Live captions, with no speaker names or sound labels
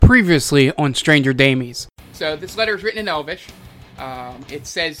Previously on Stranger Damies. So this letter is written in Elvish. It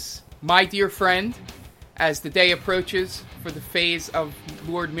says, "My dear friend, as the day approaches for the phase of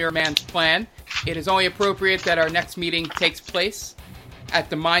Lord Miraman's plan, it is only appropriate that our next meeting takes place at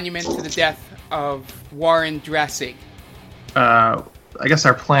the monument to the death of Warren Drassig." I guess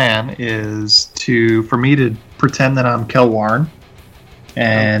our plan is for me to pretend that I'm Kel Warren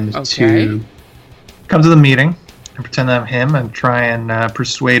and to come to the meeting and pretend that I'm him and try and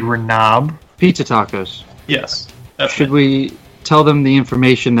persuade Renab. Pizza tacos. Yes. Should we tell them the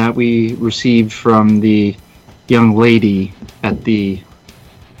information that we received from the young lady at the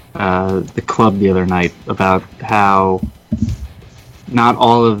club the other night about how not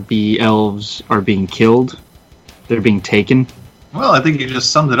all of the elves are being killed, they're being taken? Well, I think you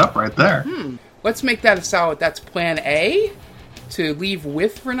just summed it up right there. Let's make that a solid. That's plan A, to leave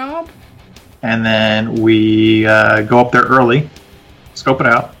with Renab. And then we go up there early, scope it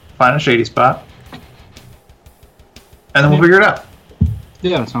out, find a shady spot, and then we'll figure it out.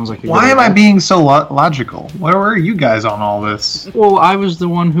 Yeah, that sounds like a good Why am idea. I being so logical? Where are you guys on all this? Well, I was the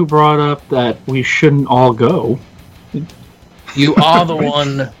one who brought up that we shouldn't all go. You are the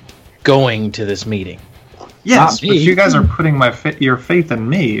one going to this meeting. Yes, Not but me. you guys are putting your faith in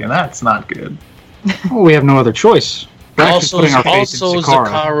me, and that's not good. Well, we have no other choice. We're actually putting our faith in Zakara.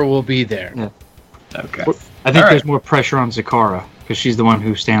 Zakara will be there. Yeah. Okay. I think All right. there's more pressure on Zakara, because she's the one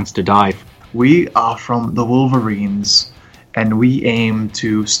who stands to die. We are from the Wolverines, and we aim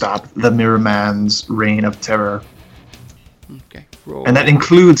to stop the Mirrorman's reign of terror. Okay, roll. And that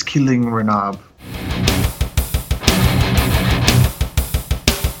includes killing Renab.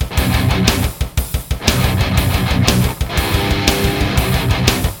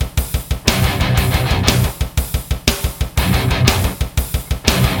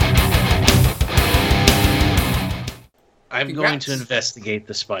 I'm going to Congrats. investigate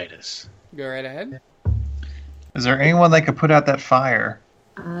the spiders. Go right ahead. Is there anyone that could put out that fire?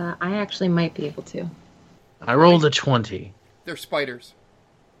 I actually might be able to. I rolled a 20. They're spiders.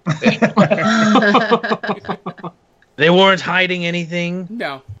 They weren't hiding anything.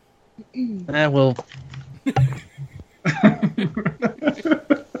 No. Well,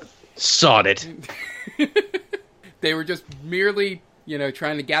 sod it. They were just merely,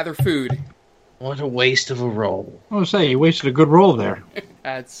 trying to gather food. What a waste of a roll. I was say, you wasted a good roll there.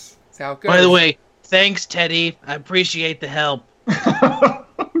 That's how it goes. By the way, thanks, Teddy. I appreciate the help.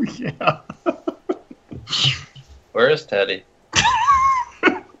 Yeah. Where is Teddy?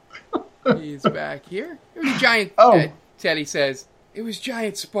 He's back here. It was giant. Teddy says, "It was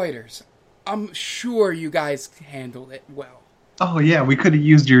giant spiders. I'm sure you guys handled it well. Oh, yeah, we could have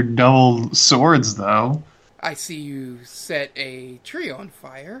used your double swords, though. I see you set a tree on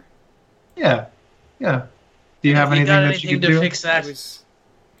fire. Yeah. Yeah. Do you have You anything got that you anything could to do? fix that?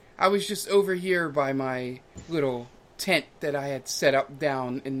 I was just over here by my little tent that I had set up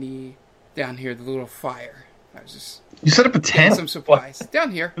down here, the little fire. I was just You set up a getting tent? some supplies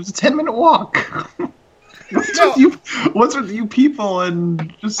down here. It was a 10-minute walk. What's with you people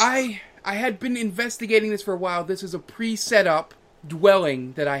and just... I had been investigating this for a while. This is a pre-set up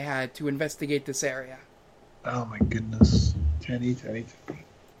dwelling that I had to investigate this area. Oh my goodness. Teddy.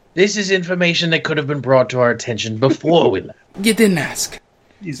 This is information that could have been brought to our attention before we left. You didn't ask.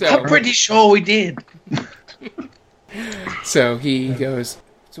 I'm pretty sure we did. So he goes,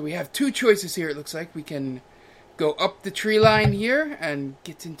 "So we have two choices here, it looks like. We can go up the tree line here and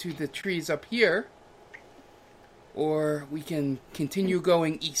get into the trees up here, or we can continue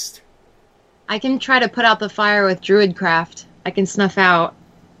going east." I can try to put out the fire with Druidcraft. I can snuff out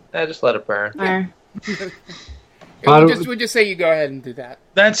Just let it burn. fire. We'll just say you go ahead and do that.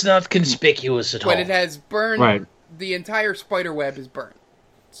 That's not conspicuous at all. But it has burned. Right. The entire spider web is burnt.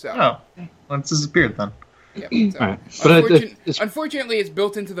 So, Oh. Well, it's disappeared then. yeah, so. Right. But Unfortunately, it's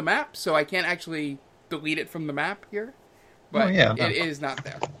built into the map, so I can't actually delete it from the map here. But yeah, no. it is not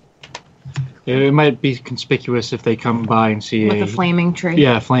there. it might be conspicuous if they come by and see With a flaming tree.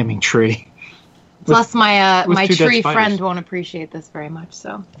 Yeah, a flaming tree. Plus, my with my two dead tree spiders. friend won't appreciate this very much,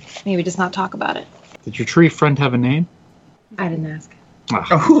 so maybe just not talk about it. Did your tree friend have a name? I didn't ask.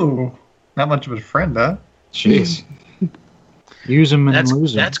 Oh, not much of a friend, huh? Jeez. Use him and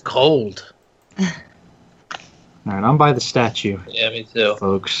lose him. That's cold. All right, I'm by the statue, Yeah, me too.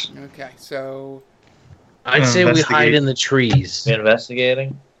 folks. Okay, so I'd say we Investigate. hide in the trees. You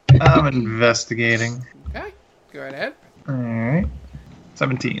investigating? I'm investigating. okay, go right ahead. Alright.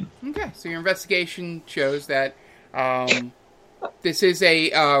 17. Okay, so your investigation shows that this is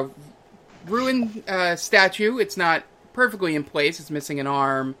a ruined statue. It's not perfectly in place. It's missing an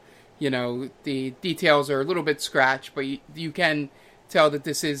arm. The details are a little bit scratched, but you can tell that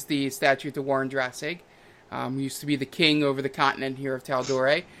this is the statue to Warren Drasig. Who used to be the king over the continent here of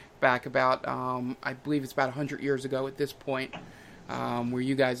Tal'Dorei, back about, I believe it's about 100 years ago at this point, where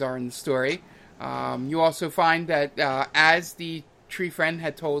you guys are in the story. You also find that, as the tree friend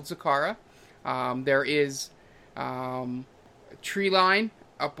had told Zakara, there is a tree line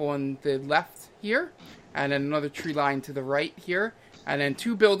up on the left here, and then another tree line to the right here, and then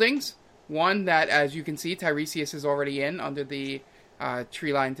 2 buildings. One that, as you can see, Tiresias is already in under the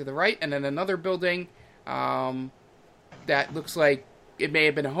tree line to the right, and then another building that looks like it may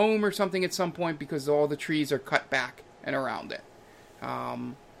have been a home or something at some point because all the trees are cut back and around it.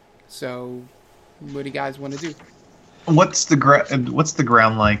 So, what do you guys want to do? What's the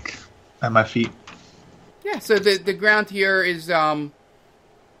ground like at my feet? Yeah, so the ground here is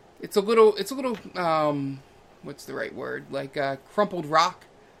it's a little what's the right word? Like crumpled rock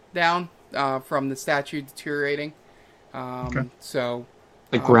down from the statue deteriorating. Okay. So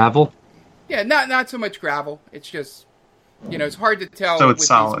Like gravel? yeah, not so much gravel. It's just, it's hard to tell So it's with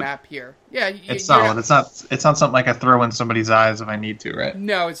solid. this map here. Yeah, It's solid. It's not something I can throw in somebody's eyes if I need to, right?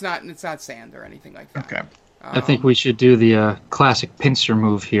 No, it's not. It's not sand or anything like that. Okay. I think we should do the classic pincer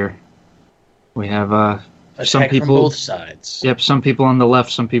move here. We have some Attack people from both sides. Yep, some people on the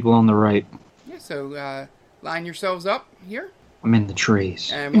left, some people on the right. Yeah. So line yourselves up here, I'm in the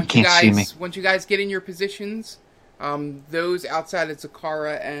trees. and You once you can't see me. guys get in your positions, those outside of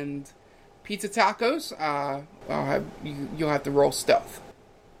Zakara and Pizza Tacos, you'll have to roll stealth.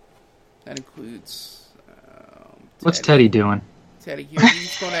 That includes. What's Teddy doing? Teddy here.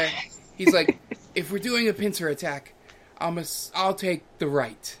 He's like, if we're doing a pincer attack, I'll take the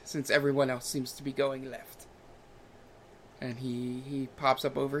right since everyone else seems to be going left. And he pops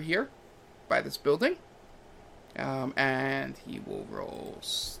up over here by this building, and he will roll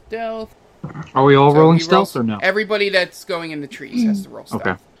stealth. Are we all So rolling he stealth rolls- or no? Everybody that's going in the trees has to roll stealth.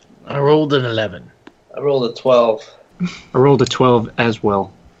 Okay. I rolled an 11. I rolled a 12. I rolled a 12 as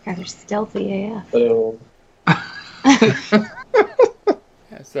well. Guys are stealthy AF. Boom.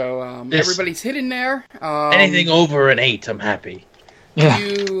 Yeah, so This- everybody's hidden there. Anything over an 8, I'm happy. Yeah.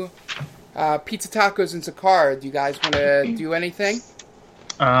 You, Pizza Tacos and Zakara, do you guys want to do anything?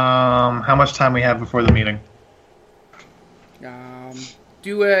 How much time we have before the meeting?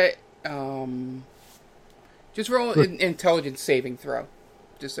 Do a just roll an intelligence saving throw,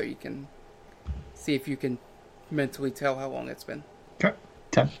 just so you can see if you can mentally tell how long it's been. Okay.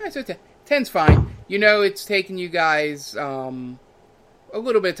 10. Alright, so 10's fine. It's taken you guys a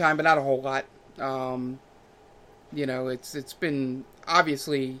little bit of time, but not a whole lot. It's been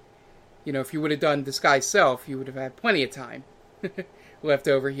obviously, if you would have done Disguise Self, you would have had plenty of time left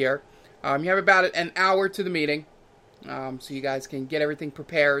over here. You have about an hour to the meeting, so you guys can get everything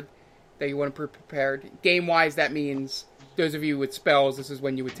prepared that you want to prepared. Game-wise, that means those of you with spells, this is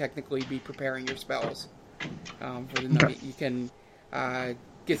when you would technically be preparing your spells for the night. You can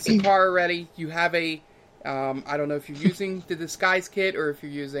get Zakara ready. You have I don't know if you're using the Disguise Kit or if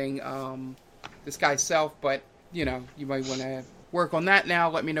you're using Disguise Self, but, you might want to work on that now.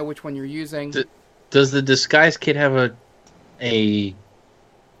 Let me know which one you're using. Does the disguise kit have a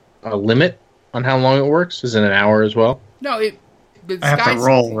limit on how long it works? Is it an hour as well? No, the I have to Disguise...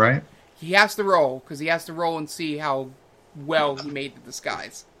 roll, right? He has to roll, because he has to roll and see how well he made the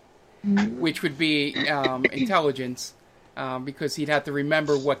disguise. Which would be intelligence, because he'd have to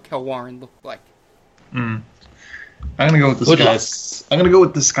remember what Kelwarren looked like. I'm gonna go with disguise. I'm gonna go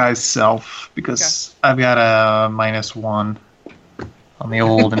with disguise self because I've got a -1 on the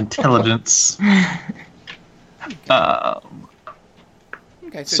old intelligence.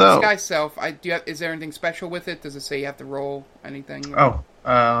 Okay, So- disguise self. Is there anything special with it? Does it say you have to roll anything?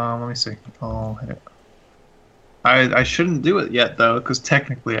 Let me see. I'll hit it. I shouldn't do it yet though, because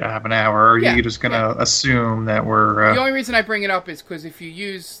technically I have an hour. Or are Yeah, you just gonna assume that we're? The only reason I bring it up is because if you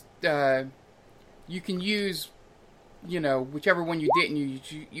use, you can use, whichever one you didn't use,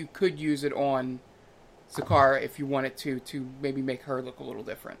 you could use it on Zakara if you wanted to maybe make her look a little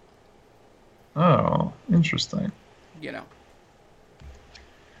different. Oh, interesting.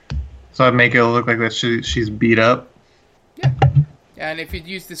 So I'd make it look like that she's beat up. Yeah. And if you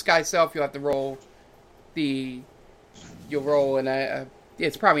use disguise self, you'll have to roll you'll roll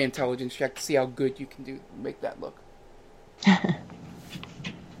it's probably an intelligence check to see how good you can make that look. I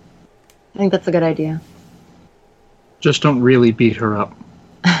think that's a good idea. Just don't really beat her up.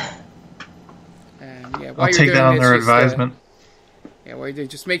 And while I'll you're take doing that on this, their just, advisement. while you do,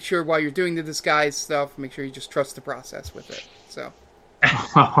 just make sure while you're doing the disguise stuff, make sure you just trust the process with it. So,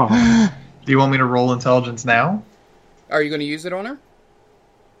 Do you want me to roll intelligence now? are you going to use it on her?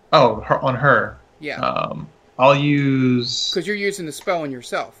 Oh, on her. Yeah. I'll use. Because you're using the spell on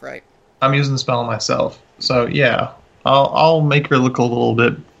yourself, right? I'm using the spell on myself. So yeah, I'll make her look a little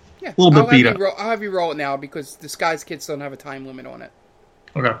bit Yeah. beat up. I'll have you roll it now because Disguise Kits don't have a time limit on it.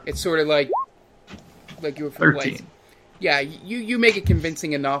 Okay. It's sort of like you were 13. Yeah, you make it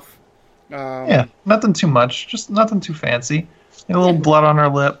convincing enough. Yeah, nothing too much. Just nothing too fancy. A little blood on her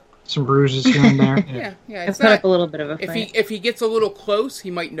lip. Some bruises here and there. Yeah. I It's put not, up a little bit of a fight. if he gets a little close, he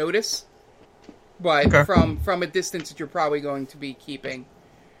might notice. But Okay. from a distance that you're probably going to be keeping,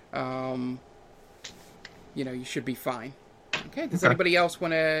 you should be fine. Okay. Does Okay. anybody else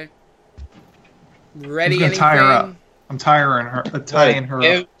want to I'm ready just gonna anything? tie her up. I'm tying her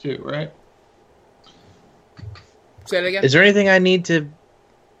Yeah. up too, right? Say it again. Is there anything I need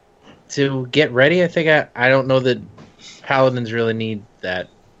to get ready? I think I don't know that paladins really need that.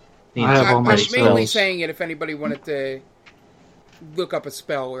 I have all I'm my mainly spells. saying it if anybody wanted to look up a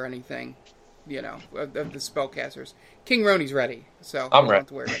spell or anything, of the spellcasters. King Roni's ready, so I'm you don't ready. have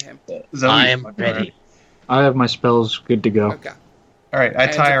to worry about him. Is that what I you- am ready. I have my spells good to go. Okay. All right, I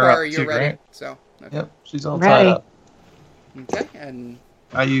And tie her Takara, up you're too, ready. right? So okay. Yep, she's all Ready. tied up. Okay, and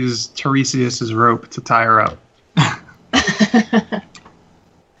I use Tiresias's rope to tie her up.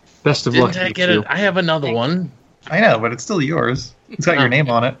 Best of luck Didn't I to get you. it? I have another one. I know, but it's still yours. It's got your name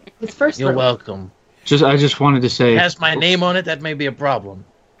on it. His first You're rope. welcome. I just wanted to say. It has my name on it. That may be a problem.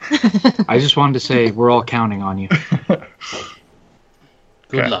 I just wanted to say we're all counting on you. Good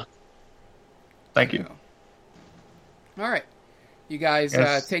Okay. luck. Thank you. all right, you guys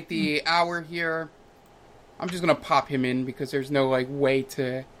Yes. take the hour here. I'm just gonna pop him in because there's no way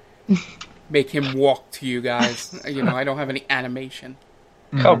to make him walk to you guys. I don't have any animation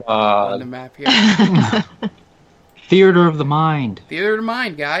Come on the on. map here. Theater of the mind. Theater of the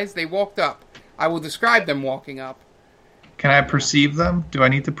mind, guys. They walked up. I will describe them walking up. Can I perceive them? Do I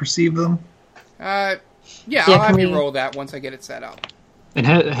need to perceive them? Yeah, Yeah, I'll have can you we- roll that once I get it set up. And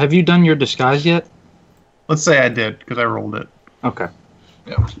have you done your disguise yet? Let's say I did, because I rolled it. Okay.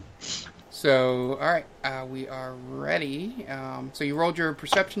 Yeah. So, all right, we are ready. So you rolled your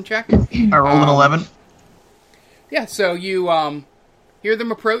perception check. I rolled an 11. Yeah, so you hear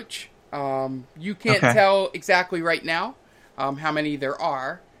them approach. You can't Okay. tell exactly right now how many there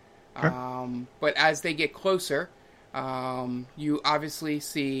are. Sure. But as they get closer, you obviously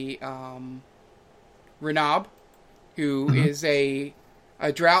see Renab, who is a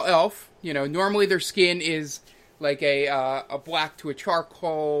drow elf. Normally their skin is like a black to a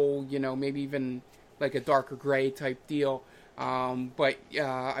charcoal, maybe even like a darker gray type deal. But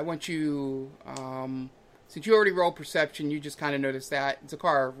I want you, since you already rolled perception, you just kind of noticed that.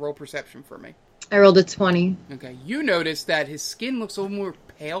 Zakar, roll perception for me. I rolled a 20. Okay, you notice that his skin looks a little more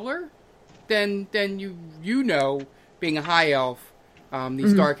paler than being a high elf.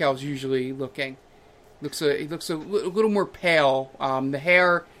 These dark elves usually looking. He looks a little more pale. The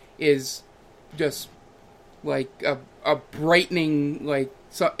hair is just like a brightening,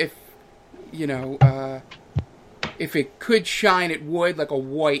 so if it could shine, it would, like a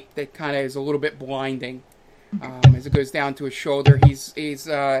white that kind of is a little bit blinding as it goes down to his shoulder. He's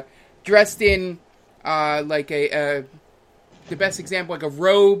dressed in the best example, like a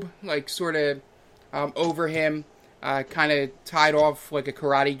robe, like sort of over him, kind of tied off like a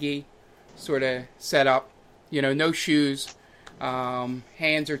karate gi, sort of set up. No shoes.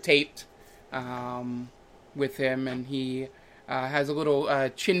 Hands are taped with him, and he has a little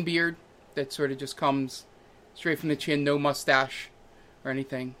chin beard that sort of just comes straight from the chin, no mustache or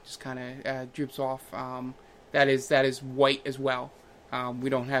anything, just kind of droops off. That is white as well. We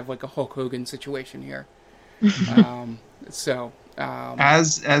don't have like a Hulk Hogan situation here.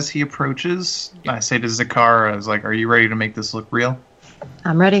 As he approaches, I say to Zakar, I was like, "Are you ready to make this look real?"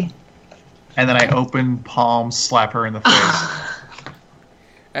 I'm ready. And then I open palm, slap her in the face.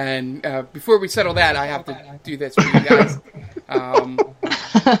 And before we settle that, I have to do this for you guys.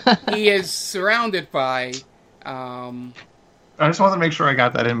 He is surrounded by. I just wanted to make sure I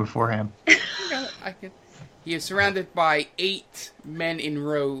got that in beforehand. He is surrounded by 8 men in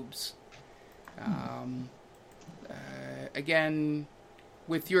robes. Again,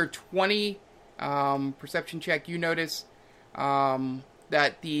 with your 20 perception check, you notice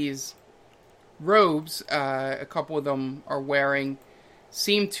that these robes, a couple of them are wearing,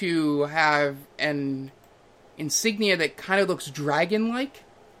 seem to have an insignia that kind of looks dragon-like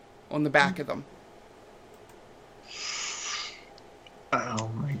on the back of them. Oh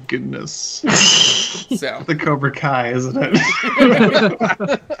my goodness. So, The Cobra Kai, isn't it?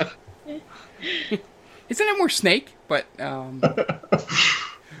 isn't it more snake? But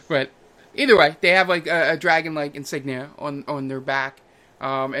either way, they have like a dragon-like insignia on their back.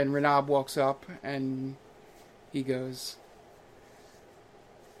 And Renab walks up and he goes,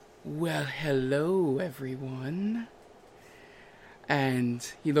 "Well, hello, everyone." And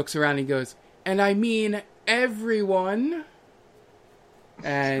he looks around and he goes, "And I mean everyone."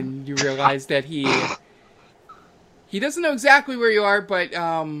 And you realize that he doesn't know exactly where you are, but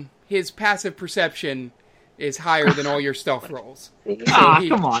his passive perception is higher than all your stealth rolls. So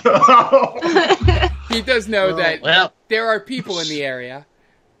come on. He does know that Well, there are people in the area,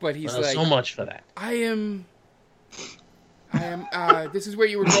 but he's like, so much for that. I am, this is where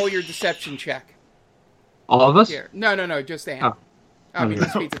you would roll your deception check. All of us? Here. No, just Anne. Oh. I mean,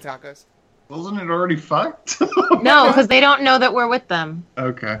 just pizza tacos. Wasn't it already fucked? No, because they don't know that we're with them.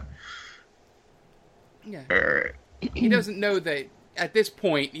 Okay. Yeah. Alright. He doesn't know that, at this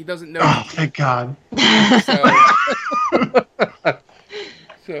point, he doesn't know. Oh, thank God.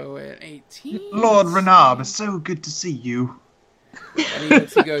 So at 18. Lord Renab, it's so good to see you. And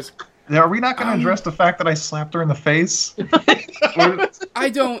he goes, Now, are we not going to address the fact that I slapped her in the face? I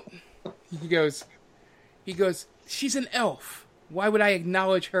don't. He goes, she's an elf. Why would I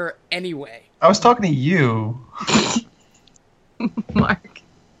acknowledge her anyway? I was talking to you. Mark.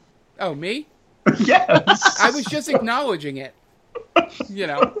 Oh, me? Yes. I was just acknowledging it. You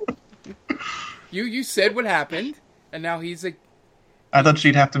know. You said what happened, and now he's like, I thought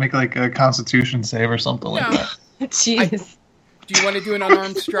she'd have to make like a Constitution save or something like No. that. Jeez. do you want to do an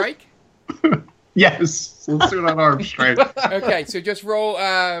unarmed strike? Yes, let's do an arm strike. Okay, so just roll,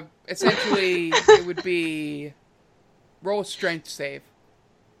 essentially, it would be, roll a strength save.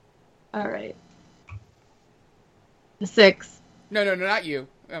 All right. 6. No, not you.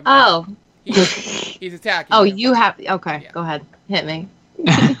 Oh. He's attacking. Oh, you. you have. Okay, Yeah. go ahead. Hit me.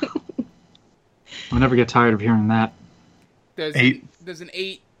 I'll never get tired of hearing that. Does 8. Does an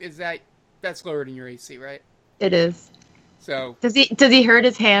 8, that's lower than your AC, right? It is. So, Does he hurt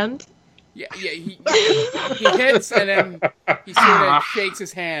his hand? yeah, he hits, and then he sort of shakes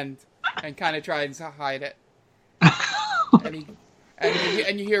his hand and kind of tries to hide it.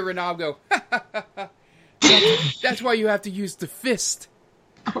 And you hear Renab go, that's why you have to use the fist.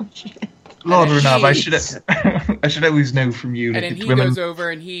 Oh shit. Lord And then Renab, he- I should always know from you And that then it's he women. goes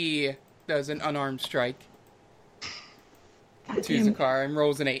over and he does an unarmed strike to Zakar and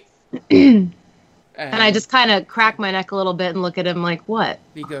rolls an 8. And I just kind of crack my neck a little bit and look at him like, what?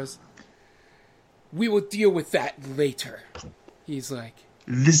 He goes, we will deal with that later. He's like,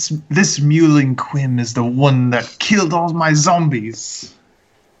 This Mewling Quim is the one that killed all my zombies.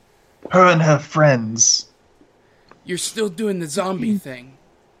 Her and her friends. you're still doing the zombie thing.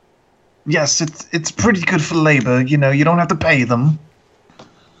 Yes, it's pretty good for labor. You know, you don't have to pay them.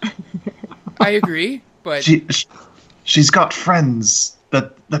 I agree, but She's got friends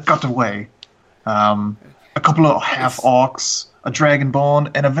that got away. A couple of half orcs, a dragonborn,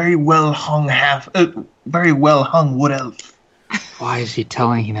 and a very well hung wood elf. Why is he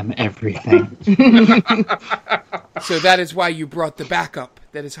telling them everything? so that is why you brought the backup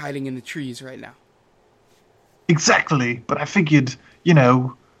that is hiding in the trees right now. Exactly, but I figured, you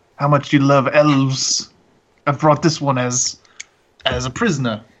know, how much you love elves. I've brought this one as a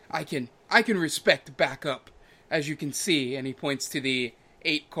prisoner. I can respect backup, as you can see, and he points to the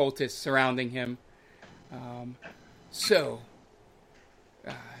 8 cultists surrounding him.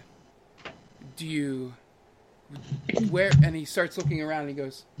 Do you... Where... And he starts looking around and he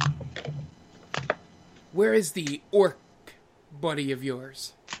goes, where is the orc buddy of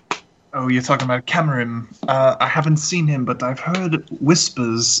yours? Oh, you're talking about Cameron. I haven't seen him, but I've heard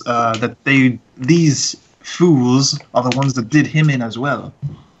whispers that these fools are the ones that did him in as well.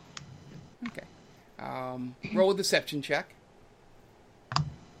 Okay. Roll a deception check.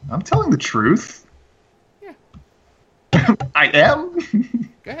 I'm telling the truth. Yeah. I am?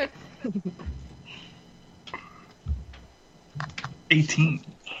 Go ahead. 18.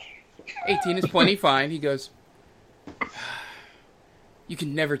 18 is plenty fine. He goes, you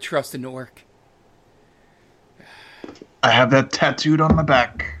can never trust an orc. I have that tattooed on my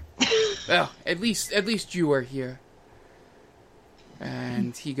back. Well, at least you are here.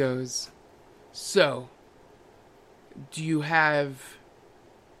 And he goes, so, do you have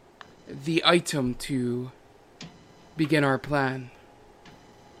the item to begin our plan?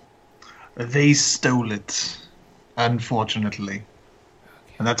 They stole it, unfortunately.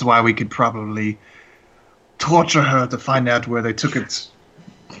 And that's why we could probably torture her to find out where they took it.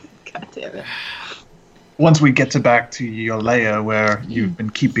 God damn it. Once we get back to your lair where you've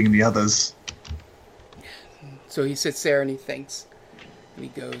been keeping the others. So he sits there and he thinks. And he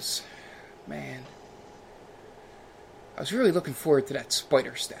goes, man, I was really looking forward to that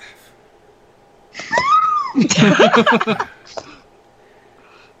spider staff.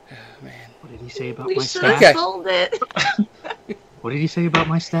 Man. What did he say about We my should have staff? Okay. sold it. What did he say about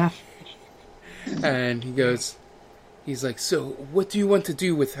my staff? And he's like, so what do you want to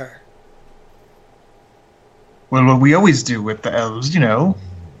do with her? Well, what we always do with the elves,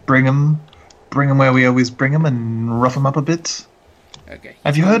 bring them where we always bring them and rough them up a bit. Okay.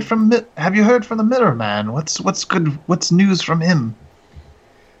 Have you heard from the Mirror Man? What's good? What's news from him?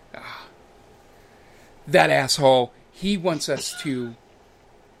 That asshole, he wants us to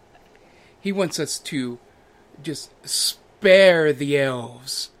just spare the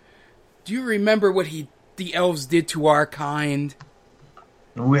elves. Do you remember what the elves did to our kind?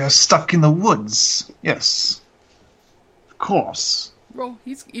 We're stuck in the woods. Yes, of course. Roll.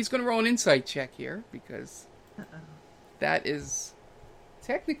 He's going to roll an insight check here because that is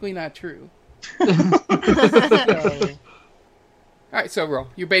technically not true. All right, so roll.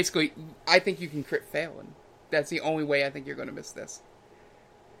 You basically, I think you can crit fail, and that's the only way I think you're going to miss this.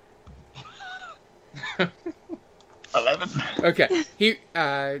 11. Okay.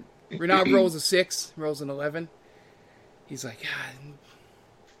 Renaud rolls a 6, rolls an 11. He's like,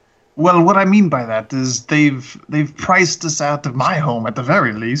 Well, what I mean by that is they've priced us out of my home at the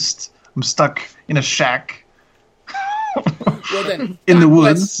very least. I'm stuck in a shack. well then, In the God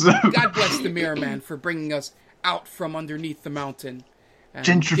woods. God bless the Mirror Man for bringing us out from underneath the mountain. And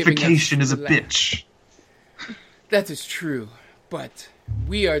giving us Gentrification is a the land. bitch. That is true, but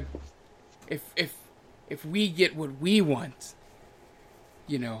we are. If we get what we want,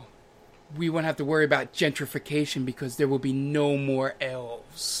 we won't have to worry about gentrification because there will be no more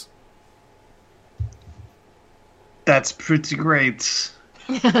elves. That's pretty great.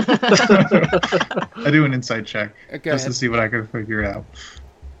 I do an insight check Go just to ahead. see what I can figure out.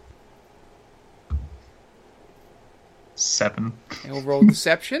 7. He'll roll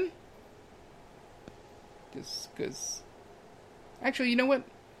deception. Just because. Actually, you know what?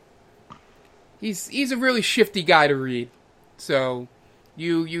 He's a really shifty guy to read. So,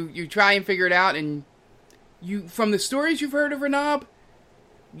 you try and figure it out, and you from the stories you've heard of Renaud,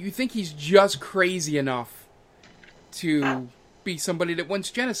 you think he's just crazy enough to be somebody that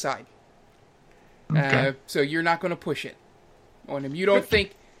wants genocide. Okay. So you're not going to push it on him. You don't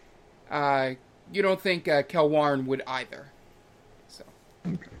think Kelwarn would either. So.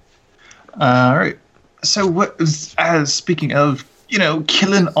 All right. So, speaking of,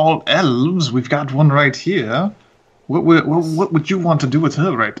 killing all elves, we've got one right here. What would you want to do with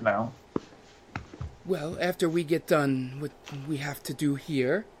her right now? Well, after we get done what we have to do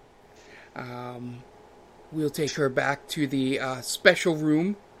here, we'll take her back to the special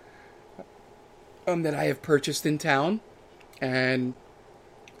room that I have purchased in town, and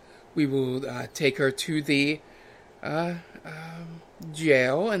we will take her to the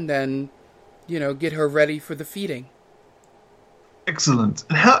jail, and then, get her ready for the feeding. Excellent.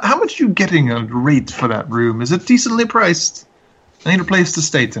 And how much are you getting a rate for that room? Is it decently priced? I need a place to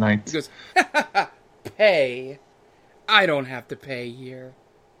stay tonight. He goes, pay? I don't have to pay here.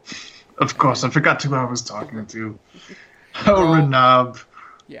 Of course, I forgot who I was talking to. Oh, Renaud.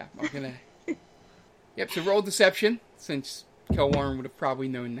 Yeah, I'm gonna... Yep, so roll deception, since Kelwarn would have probably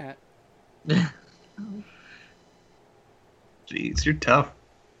known that. Jeez, you're tough.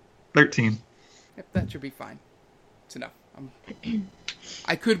 13. Yep, that should be fine. It's enough.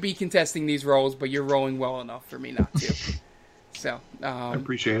 I could be contesting these rolls, but you're rolling well enough for me not to. So, I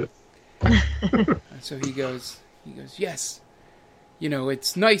appreciate it. so he goes, yes.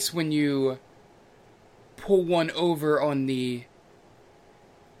 It's nice when you pull one over on the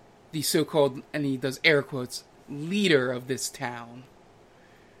so-called, and he does air quotes, leader of this town.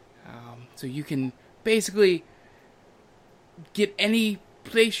 So you can basically get any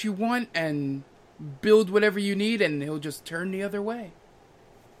place you want and build whatever you need, and he'll just turn the other way.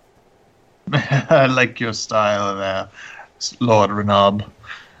 I like your style there, Lord Renaud.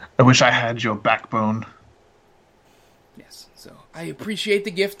 I wish I had your backbone. Yes, so I appreciate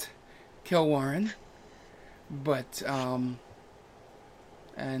the gift, Kelwarn, but,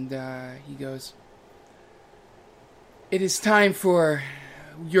 he goes, it is time for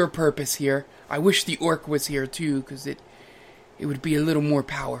your purpose here. I wish the orc was here, too, because it would be a little more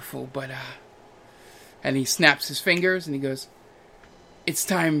powerful, but, and he snaps his fingers, and he goes, it's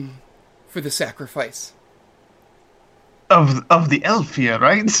time for the sacrifice. Of the elf here,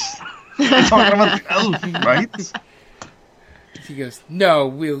 right? You're talking about the elf, right? He goes,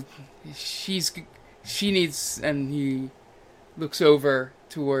 no, she needs, and he looks over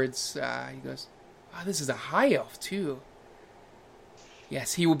towards, he goes, oh, this is a high elf, too.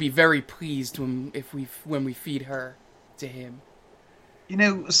 Yes, he will be very pleased when we feed her to him.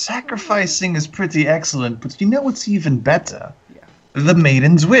 Sacrificing is pretty excellent, but you know what's even better? Yeah. The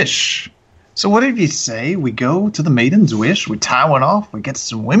Maiden's Wish. So what did you say? We go to the Maiden's Wish, we tie one off, we get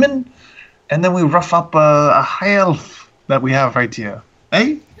some women, and then we rough up a high elf that we have right here.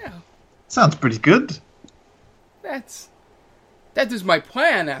 Eh? Yeah. Sounds pretty good. That is my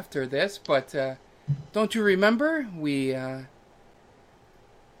plan after this, but don't you remember? We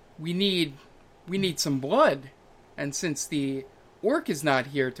need some blood. And since the orc is not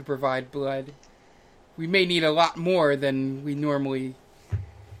here to provide blood, we may need a lot more than we normally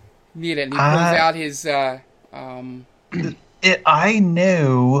need it. And he pulls out his I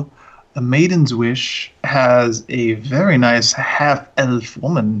know the Maiden's Wish has a very nice half-elf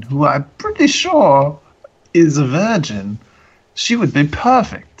woman who I'm pretty sure is a virgin. She would be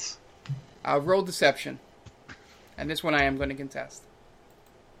perfect. I'll roll deception. And this one I am going to contest.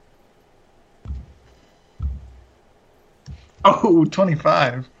 Oh,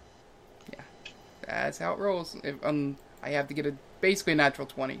 25. Yeah, that's how it rolls. I have to get basically a natural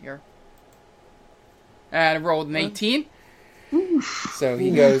 20 here. And I rolled an 18. So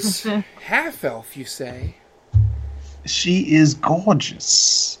he goes, half elf, you say? She is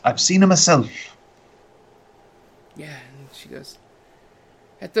gorgeous. I've seen her myself. Yeah, and she goes,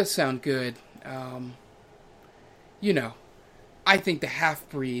 that does sound good. I think the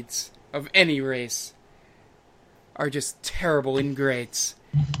half-breeds of any race are just terrible ingrates.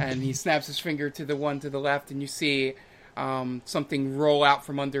 And he snaps his finger to the one to the left, and you see something roll out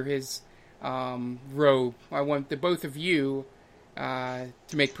from under his robe. I want the both of you to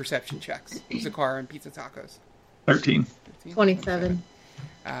make perception checks. Zakara and Pizza Tacos. 13. 27.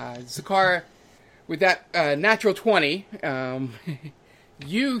 Zakara, with that natural 20,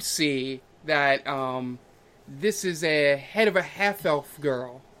 you see that this is a head of a half-elf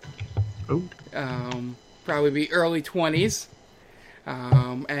girl. Oh. Probably be early 20s.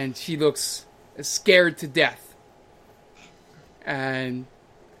 And she looks scared to death.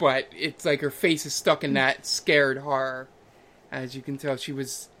 But it's like her face is stuck in that scared horror. As you can tell, she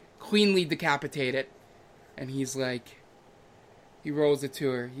was cleanly decapitated. And he rolls it to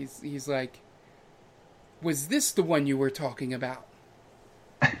her. He's like, was this the one you were talking about?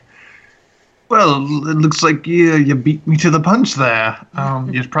 Well, it looks like you beat me to the punch there.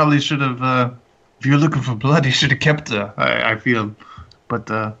 You probably should have, if you're looking for blood, you should have kept her, I feel. But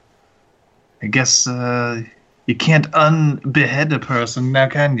I guess you can't unbehead a person now,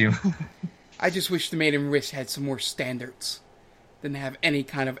 can you? I just wish the Maiden Wish had some more standards than have any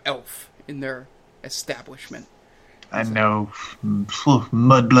kind of elf in their establishment. I know.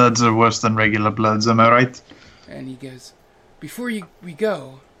 Mudbloods are worse than regular bloods, am I right? And he goes, before we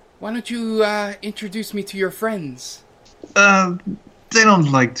go, why don't you introduce me to your friends? They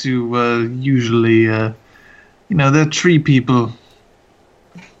don't like to usually, they're tree people.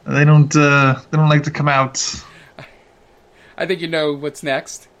 They don't like to come out. I think you know what's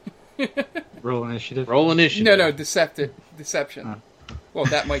next. Roll initiative. Roll initiative. No, deception. Well,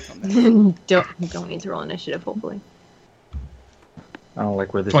 that might come next. Don't need to roll initiative, hopefully. I don't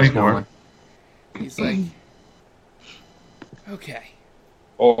like where this 24. is going. He's like, okay.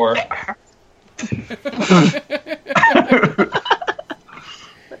 Or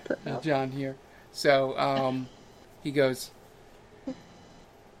John here. So, he goes,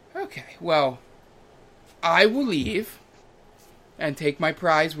 okay, well, I will leave and take my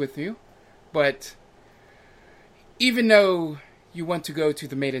prize with you, but even though you want to go to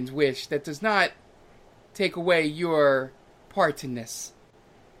the Maiden's Wish, that does not take away your part in this,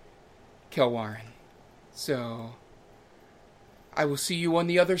 Kelwarren. So, I will see you on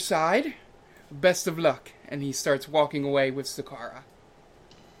the other side. Best of luck. And he starts walking away with Zakara.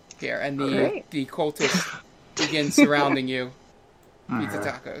 Here, and the cultists begin surrounding you. Pizza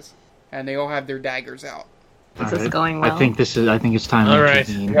Tacos. And they all have their daggers out. This is going well. I think it's time All to right.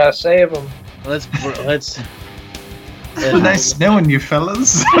 you intervene. gotta save them. Let's. Nice knowing you,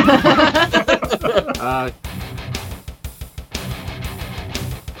 fellas.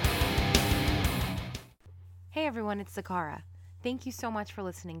 Hey everyone, it's Zakara. Thank you so much for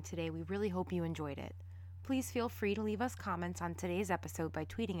listening today. We really hope you enjoyed it. Please feel free to leave us comments on today's episode by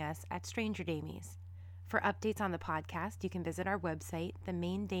tweeting us at StrangerDamies. For updates on the podcast, you can visit our website,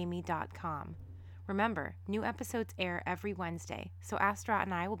 themaindamie.com. Remember, new episodes air every Wednesday, so Astaroth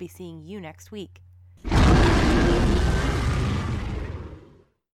and I will be seeing you next week.